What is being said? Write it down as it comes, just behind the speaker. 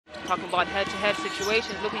Talking about head-to-head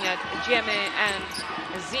situations, looking at Jeme and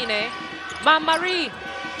Zine. Marie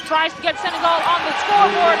tries to get Senegal on the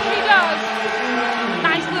scoreboard. She does.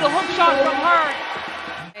 Nice little hook shot from her.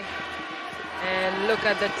 And look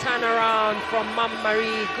at the turnaround from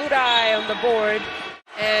Marie. Good eye on the board.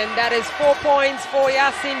 And that is 4 points for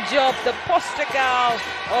Yassine Diop, the poster girl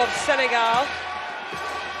of Senegal.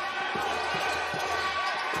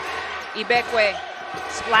 Ibekwe,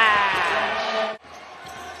 splash.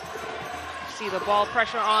 See the ball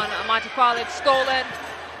pressure on Amati Khalid, stolen.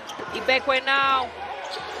 Ibekwe now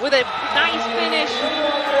with a nice finish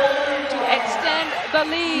to extend the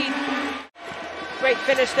lead. Great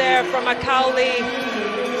finish there from Akauli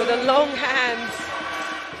with the long hands.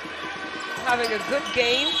 Having a good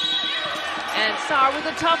game. And Sarr with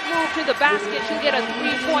a tough move to the basket. She'll get a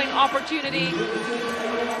 3-point opportunity.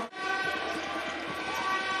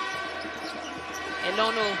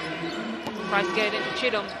 Elonu tries to get it into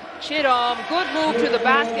Chidum. Chidum, good move to the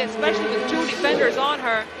basket, especially with 2 defenders on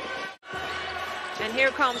her. And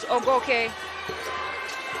here comes Ogoke.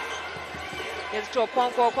 Gets to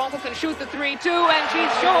Okonkwo. Okonkwo can shoot the 3 too, and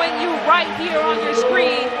she's showing you right here on your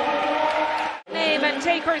screen. Name and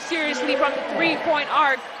take her seriously from the 3-point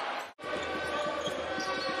arc.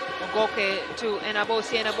 Ogoke to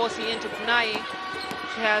Enabosi. Enabosi into Kunai.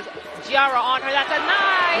 She has Giara on her. That's a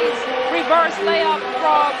nice reverse layup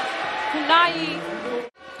from Kunai.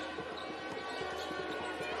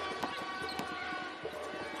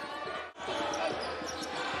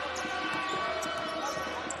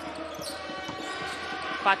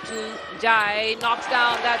 Fatou Jai knocks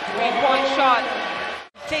down that 3-point shot.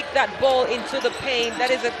 Take that ball into the paint.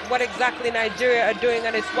 That is what exactly Nigeria are doing,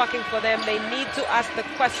 and it's working for them. They need to ask the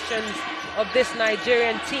questions of this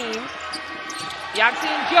Nigerian team.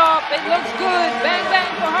 Yassine Diop, it looks good. Bang,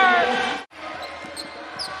 bang for her.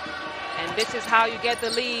 And this is how you get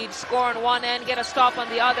the lead. Score on one end, get a stop on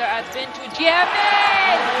the other. As Bintou Diame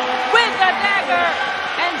with the dagger.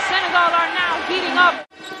 And Senegal are now heating up.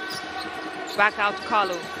 Back out to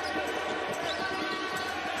Kalu.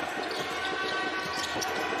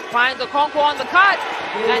 Finds Okonkwo on the cut.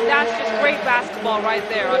 And that's just great basketball right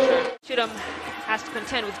there, Usher. Chidum has to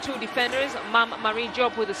contend with 2 defenders. Marie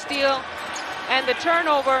Diop with a steal. And the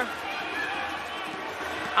turnover.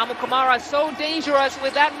 Amu Kamara so dangerous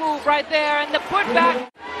with that move right there. And the putback.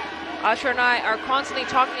 Usher and I are constantly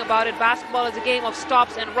talking about it. Basketball is a game of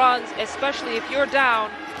stops and runs, especially if you're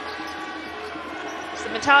down. It's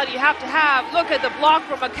the mentality you have to have. Look at the block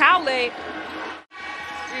from Akaule.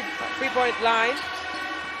 Three-point line.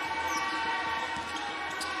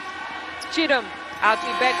 Chidum out to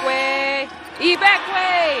Ibekwe.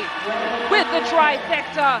 Ibekwe with the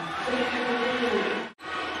trifecta.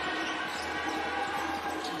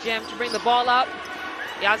 Jem to bring the ball up.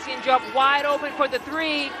 Yassine Diop wide open for the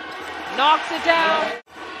 3. Knocks it down.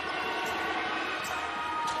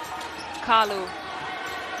 Kalu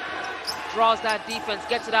draws that defense,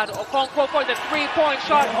 gets it out to Okonkwo for the 3-point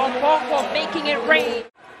shot. Okonkwo making it rain.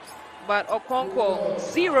 But Okonkwo,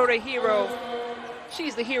 0 to hero.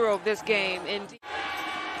 She's the hero of this game. Indeed.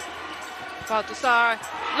 Fatou Sarr,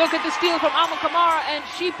 look at the steal from Amu Kamara, and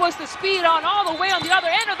she puts the speed on all the way on the other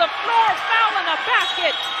end of the floor. Foul in the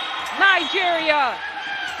basket. Nigeria.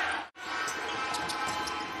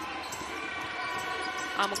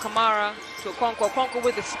 Amu Kamara to Okonkwo. Okonkwo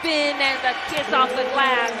with the spin and the kiss off the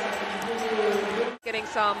glass. Getting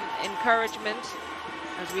some encouragement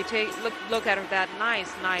as we look at her. That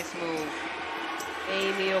nice move.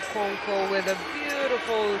 Amy Okonkwo with a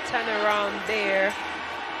beautiful turnaround there.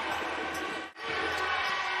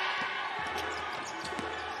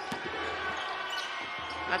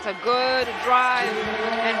 That's a good drive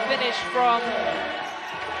and finish from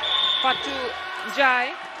Fatou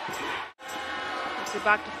Jai. Takes it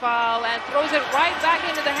back to foul and throws it right back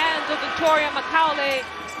into the hands of Victoria Makaule.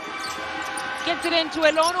 Gets it into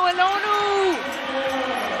Elonu. Elonu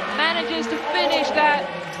manages to finish that.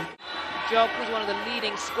 Diop, who's one of the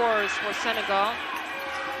leading scorers for Senegal.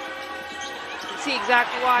 You can see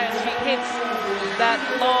exactly why as she hits that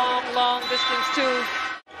long distance too.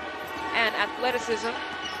 And athleticism.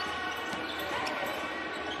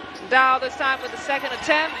 Dow this time with the 2nd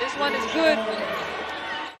attempt. This one is good.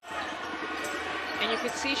 And you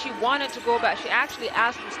can see she wanted to go back. She actually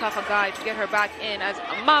asked Mustafa Guy to get her back in as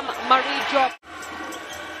Marie Diop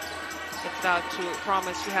gets it out to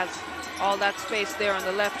Promise. She has all that space there on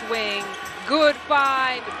the left wing. Good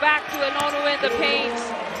find. Back to Elonu in the paint.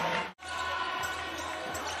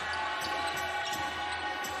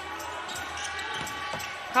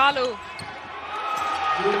 Kalu.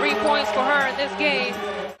 3 points for her in this game.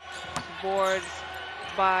 Boards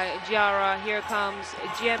by Giara. Here comes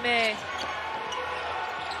Jeme.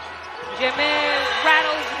 Jeme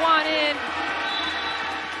rattles one in.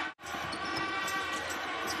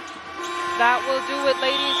 That will do it,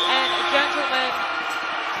 ladies and gentlemen.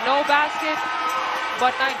 No basket,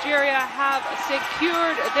 but Nigeria have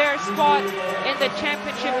secured their spot in the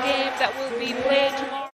championship game that will be played tomorrow.